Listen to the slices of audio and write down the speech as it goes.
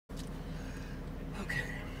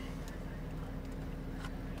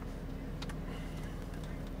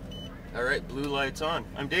All right, blue light's on.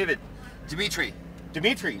 I'm David. Dimitri.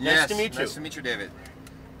 Dimitri, nice Yes, to meet you. Nice to meet you, David.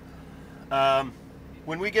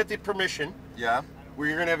 When we get the permission, Yeah. where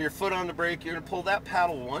you're going to have your foot on the brake, you're going to pull that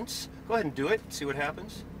paddle once. Go ahead and do it. See what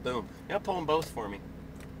happens. Boom. Now pull them both for me.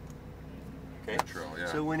 Okay. True, yeah.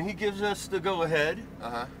 So when he gives us the go-ahead,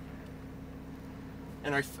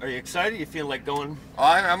 and are you excited? You feel like going? Oh,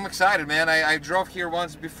 I'm excited, man. I drove here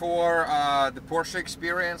once before the Porsche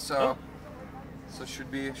Xperience, so so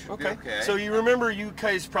should be okay. So you remember you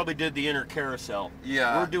guys probably did the inner carousel.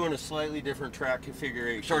 Yeah. We're doing a slightly different track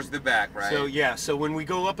configuration. Towards the back, right? So yeah. So when we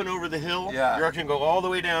go up and over the hill, you're actually gonna go all the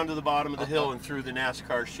way down to the bottom of the hill and through the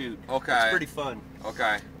NASCAR chute. Okay. It's pretty fun.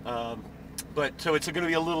 Okay. But so it's going to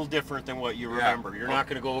be a little different than what you remember. You're not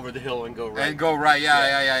going to go over the hill and go right. And go right.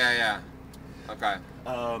 Yeah. Okay.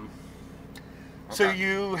 So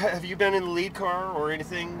have you been in the lead car or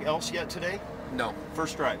anything else yet today? No.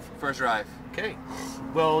 First drive. First drive. Okay.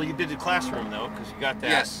 Well, you did the classroom though, because you got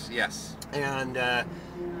that. Yes. And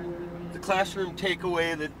the classroom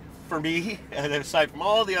takeaway that for me, and aside from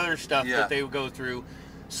all the other stuff that they would go through,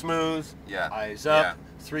 smooth, eyes up,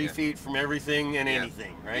 3 feet from everything and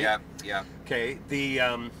anything, right? Yeah. Okay.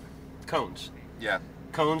 The cones. Yeah.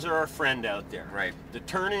 Cones are our friend out there. Right. The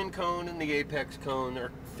turn-in cone and the apex cone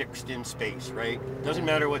are fixed in space, right? Doesn't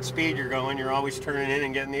matter what speed you're going, you're always turning in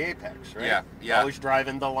and getting the apex, right? Yeah. Always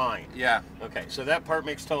driving the line. Yeah. Okay, so that part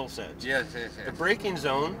makes total sense. Yes. The braking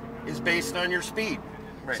zone is based on your speed.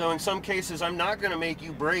 Right. So in some cases, I'm not going to make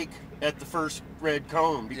you brake at the first red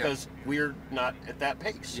cone because we're not at that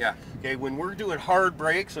pace. Yeah. Okay, when we're doing hard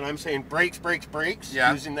brakes and I'm saying brakes,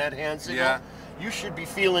 using that hand signal, you should be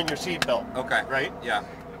feeling your seatbelt. Okay. Right? Yeah.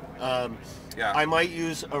 I might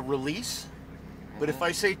use a release, but if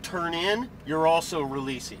I say turn in, you're also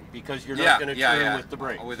releasing because you're not going to turn with the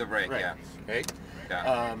brake. With the brake, right. yeah. Okay.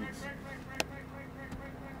 Yeah.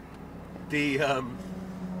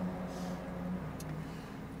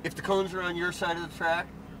 If the cones are on your side of the track,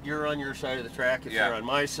 you're on your side of the track. If they're on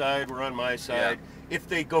my side, we're on my side. If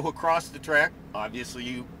they go across the track, obviously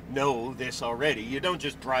you know this already. You don't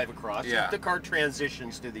just drive across. The car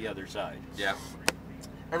transitions to the other side. Yeah.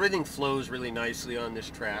 Everything flows really nicely on this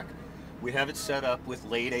track. We have it set up with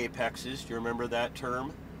late apexes. Do you remember that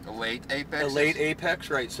term? A late apex? A late apex,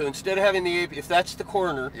 right. So instead of having the apex, if that's the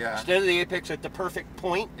corner, instead of the apex at the perfect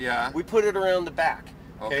point, we put it around the back.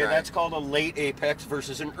 Okay, that's called a late apex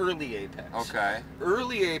versus an early apex. Okay.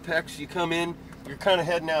 Early apex, you come in, you're kind of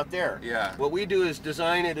heading out there. Yeah. What we do is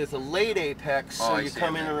design it as a late apex, so you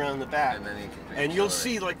come in around the back. And then and you'll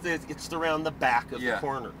see like it's around the back of the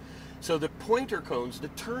corner. So the pointer cones, the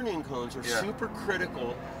turn-in cones, are super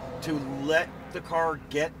critical to let the car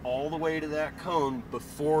get all the way to that cone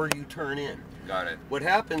before you turn in. Got it. What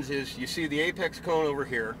happens is you see the apex cone over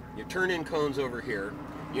here, your turn-in cones over here.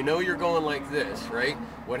 You know you're going like this, right?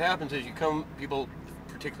 What happens is people,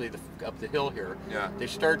 particularly up the hill here, they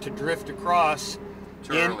start to drift across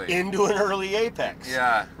into an early apex.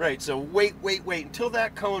 Yeah. Right, so wait until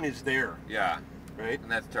that cone is there. Yeah. Right? And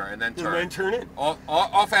that's turn, and then turn. And then turn in.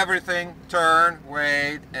 Off everything, turn,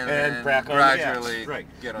 wait, and then back on gradually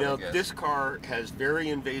get on the gas. Now, this car has very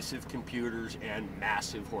invasive computers and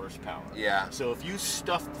massive horsepower. Yeah. So if you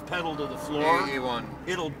stuff the pedal to the floor,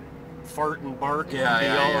 it'll fart and bark and be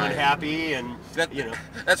all unhappy, and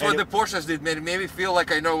that's what the Porsches did. Made me feel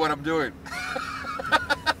like I know what I'm doing.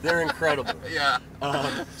 They're incredible.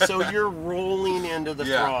 So you're rolling into the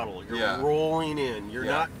throttle. You're rolling in. You're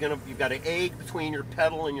not gonna. You've got an egg between your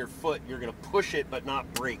pedal and your foot. You're gonna push it, but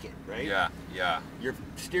not break it. Right? Yeah. Your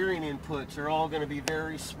steering inputs are all gonna be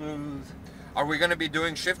very smooth. Are we going to be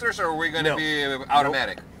doing shifters, or are we going to be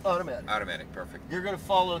automatic? Nope. Automatic. Automatic, perfect. You're going to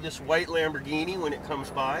follow this white Lamborghini when it comes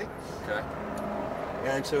by. Okay.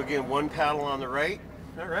 And so again, one paddle on the right.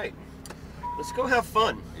 All right. Let's go have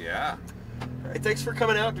fun. Yeah. All right, thanks for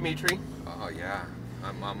coming out, Dimitri. Oh yeah,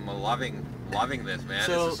 I'm loving this, man. This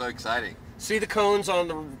is so exciting. See the cones on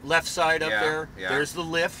the left side up there? Yeah. There's the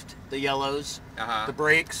lift, the yellows. The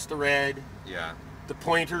brakes, the red. Yeah. The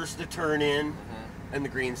pointers, the turn in. And the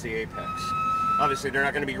green's the apex. Obviously, they're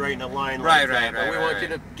not going to be right in a line like that, but we want you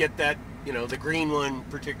to get that, the green one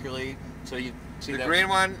particularly, so you see the green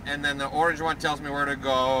one, and then the orange one tells me where to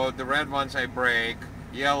go. The red ones I brake.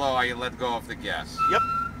 Yellow, I let go of the gas. Yep.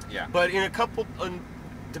 Yeah. But in a couple,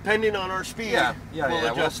 depending on our speed,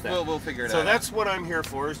 we'll adjust that. We'll figure it out. So that's what I'm here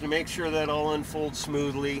for, is to make sure that all unfolds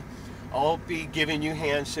smoothly. I'll be giving you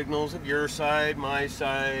hand signals of your side, my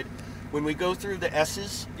side. When we go through the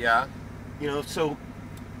S's, so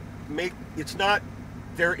it's not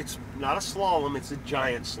a slalom, it's a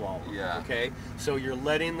giant slalom. Yeah. Okay? So you're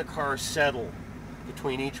letting the car settle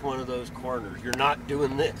between each one of those corners. You're not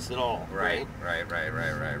doing this at all. Right.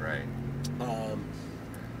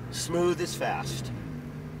 Smooth is fast.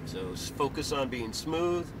 So focus on being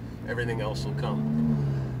smooth. Everything else will come.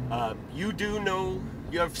 You do know,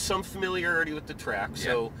 you have some familiarity with the track,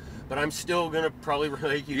 so, but I'm still going to probably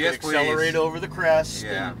like you can accelerate over the crest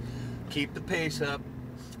and keep the pace up.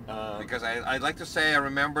 Because I'd like to say I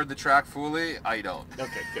remember the track fully. I don't.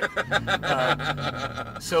 Okay,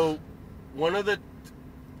 good. So one of the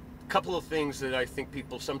couple of things that I think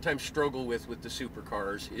people sometimes struggle with the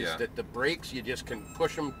supercars is that the brakes, you just can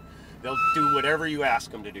push them. They'll do whatever you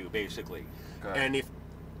ask them to do, basically. And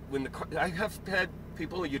when the car, I have had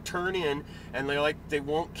people, you turn in and they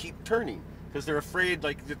won't keep turning because they're afraid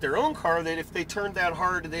like that their own car, that if they turned that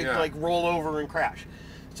hard, they'd like roll over and crash.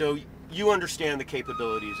 So you understand the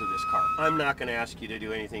capabilities of this car. I'm not going to ask you to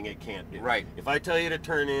do anything it can't do. Right. If I tell you to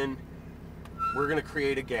turn in, we're going to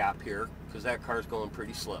create a gap here because that car's going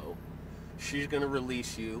pretty slow. She's going to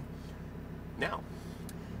release you now.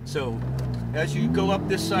 So as you go up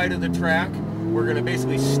this side of the track, we're going to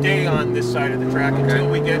basically stay on this side of the track until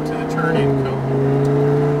we get to the turn-in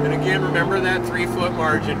cone. And again, remember that 3-foot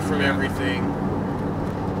margin from everything.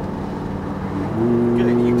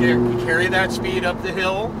 Good. You carry that speed up the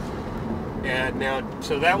hill. And now,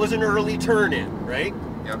 so that was an early turn-in, right?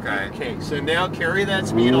 Okay. Okay, so now carry that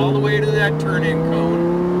speed all the way to that turn-in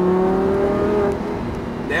cone.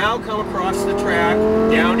 Now come across the track,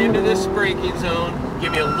 down into this braking zone.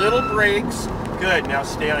 Give you a little brakes. Good, now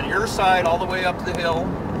stay on your side all the way up the hill.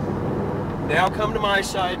 Now come to my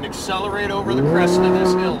side and accelerate over the crest of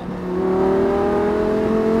this hill.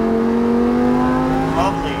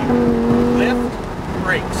 Lovely. Lift,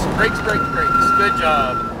 brakes, brakes, brakes, brakes. Good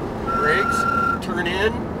job. Brakes, turn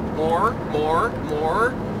in, more.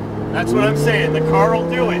 That's what I'm saying, the car will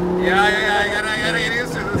do it. Yeah, I gotta get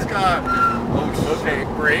used to this car. Okay,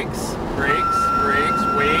 brakes,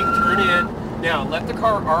 wait, turn in. Now, let the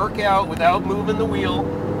car arc out without moving the wheel.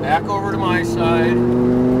 Back over to my side.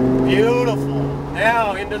 Beautiful.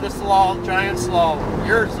 Now, into the giant slalom.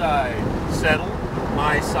 Your side. Settle.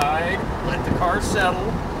 My side. Let the car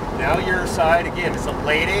settle. Now your side. Again, it's a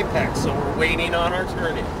late apex, so we're waiting on our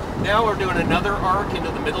turn-in. Now we're doing another arc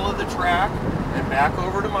into the middle of the track and back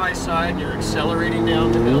over to my side, and you're accelerating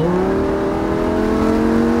down the hill.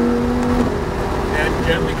 And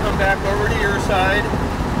gently come back over to your side.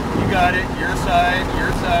 You got it, your side,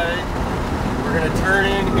 your side. We're gonna turn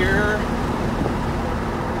in here.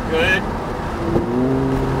 Good.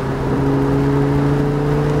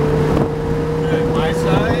 Good, my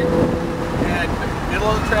side. And middle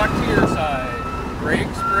of the track to your side.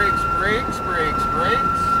 Brakes, brakes, brakes, brakes,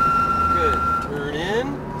 brakes. Good. Turn in.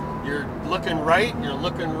 You're looking right, you're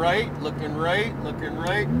looking right, looking right, looking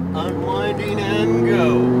right. Unwinding and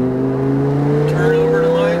go. Turn over to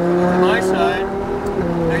my side.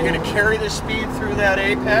 Now you're going to carry the speed through that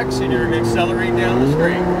apex and you're going to accelerate down the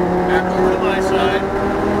straight. Back over to my side.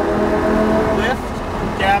 Lift,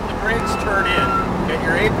 dab the brakes, turn in. Get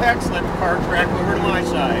your apex, let the car track over to my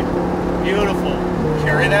side. Beautiful.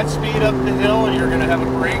 Carry that speed up the hill and you're going to have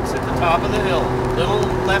a brakes at the top of the hill. Little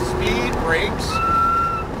left speed, brakes.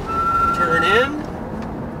 Turn in.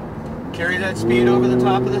 Carry that speed over the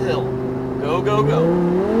top of the hill. Go, go, go.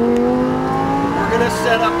 We're going to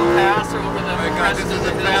set up a pass over the crest of the hill.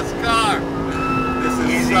 This is a fast car. This is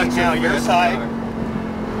easy. Such now a your fast side. Car.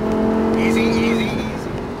 Easy, easy,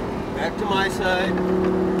 easy. Back to my side.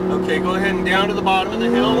 Okay, go ahead and down to the bottom of the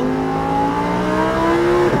hill.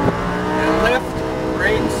 And lift.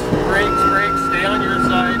 Brakes, brakes, brakes. Stay on your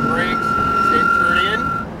side. Brakes. Stay, turn in.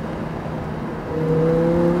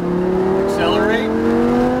 Accelerate.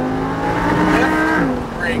 Lift.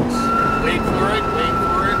 Brakes. Wait for it, wait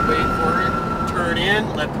for it, wait for it. Turn in.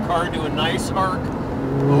 Let the car do a nice arc.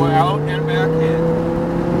 Go out and back in.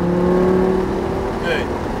 Good.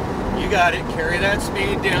 You got it. Carry that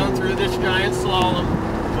speed down through this giant slalom.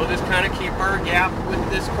 We'll just kind of keep our gap with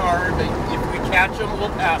this car. If we catch them, we'll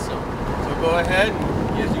pass them. So go ahead,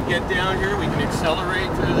 and as you get down here, we can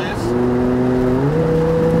accelerate through this.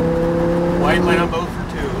 White Lambo for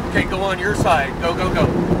 2. Okay, go on your side. Go, go, go.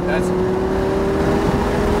 That's it.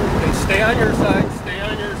 Okay, stay on your side. Stay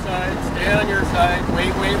on your side. Stay on your side.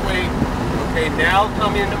 Wait, wait, wait. Okay, now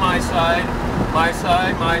come into my side. My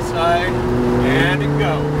side, and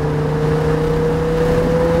go.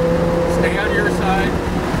 Stay on your side.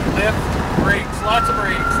 Lift, brakes, lots of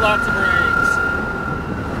brakes, lots of brakes.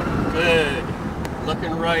 Good.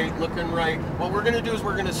 Looking right, looking right. What we're going to do is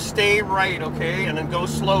we're going to stay right, okay? And then go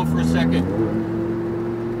slow for a second.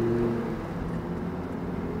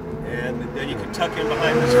 And then you can tuck in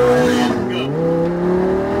behind this car and go.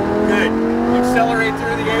 Good. accelerate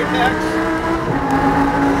through the apex.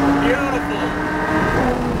 Beautiful.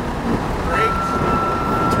 Brakes.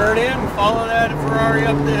 Turn in, follow that Ferrari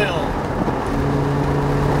up the hill.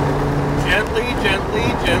 Gently, gently,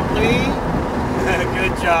 gently.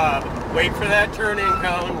 Good job. Wait for that turning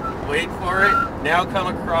cone. Wait for it. Now come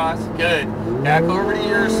across. Good. Back over to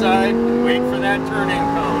your side. Wait for that turning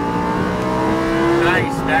cone.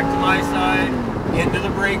 Nice. Back to my side. Into the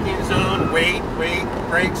braking zone. Wait, wait.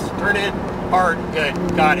 Brakes. Turn in. Hard. Good.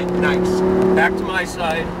 Got it. Nice. Back to my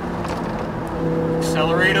side.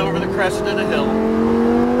 Accelerate over the crest of the hill.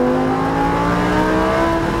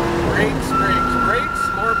 Brakes, brakes, brakes.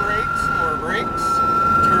 More brakes, more brakes.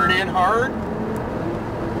 Turn in hard.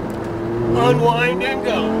 Unwind and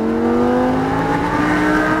go.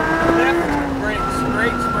 Left, brakes,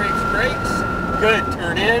 brakes, brakes, brakes. Good,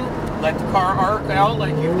 turn in. Let the car arc out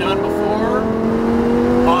like you've done before.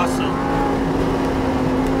 Awesome.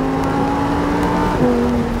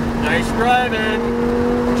 Nice driving.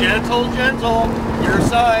 Gentle, gentle. Your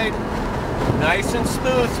side. Nice and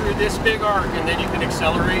smooth through this big arc, and then you can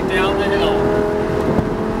accelerate down the hill.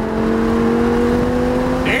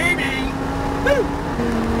 Baby! Woo!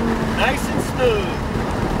 Nice and smooth.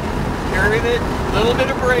 Carry it, a little bit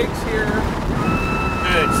of brakes here.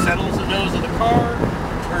 Good, settles the nose of the car.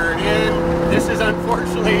 Turn in. This is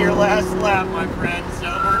unfortunately your last lap, my friend, so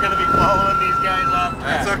we're going to be following these guys off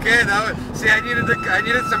track. That's okay. See, I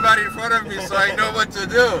needed somebody in front of me so I know what to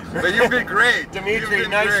do. But you've been great. Dimitri,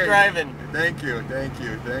 nice driving. Thank you, thank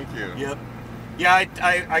you, thank you. Yep. Yeah,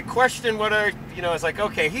 I questioned what I was like,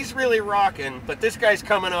 okay, he's really rocking, but this guy's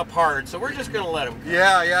coming up hard, so we're just going to let him go.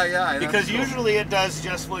 Yeah. Because usually it does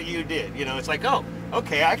just what you did. It's like, oh,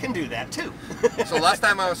 okay, I can do that too. So last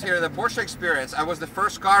time I was here, the Porsche Xperience, I was the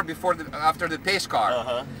first car after the pace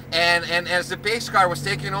car. And as the pace car was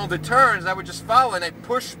taking all the turns, I would just follow and I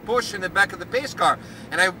push in the back of the pace car.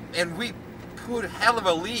 And we put hell of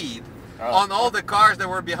a lead on all the cars that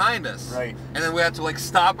were behind us. Right. And then we had to like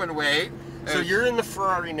stop and wait. So you're in the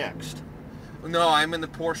Ferrari next? No, I'm in the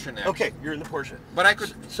Porsche next. Okay, you're in the Porsche. But I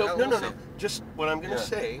could... So, no. Just what I'm going to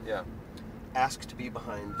say, ask to be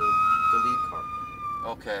behind the lead car.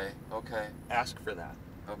 Okay. Ask for that.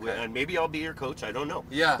 Okay. And maybe I'll be your coach, I don't know.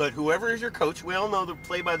 Yeah. But whoever is your coach, we all know to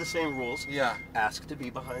play by the same rules. Yeah. Ask to be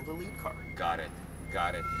behind the lead car. Got it,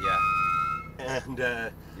 yeah. And,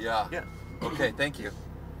 Yeah. Okay, thank you.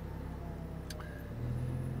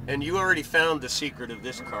 And you already found the secret of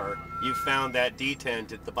this car. You found that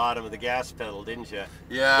detent at the bottom of the gas pedal, didn't you?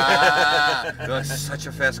 Yeah, that was such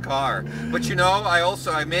a fast car. But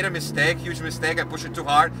I made a mistake, huge mistake. I pushed it too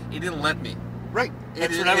hard. It didn't let me. Right.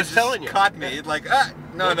 That's what I was telling you. It caught me. It like,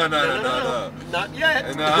 no. Not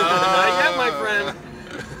yet. No. Not yet, my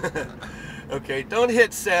friend. Okay, don't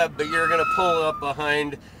hit Seb, but you're going to pull up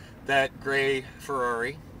behind that gray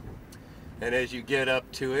Ferrari. And as you get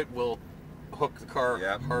up to it, we'll hook the car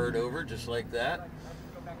hard over, just like that.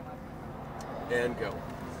 And go.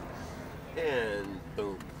 And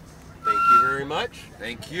boom. Thank you very much.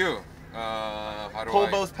 Thank you. How do Pull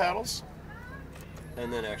both paddles.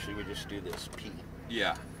 And then actually we just do this P.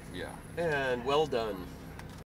 Yeah. And well done.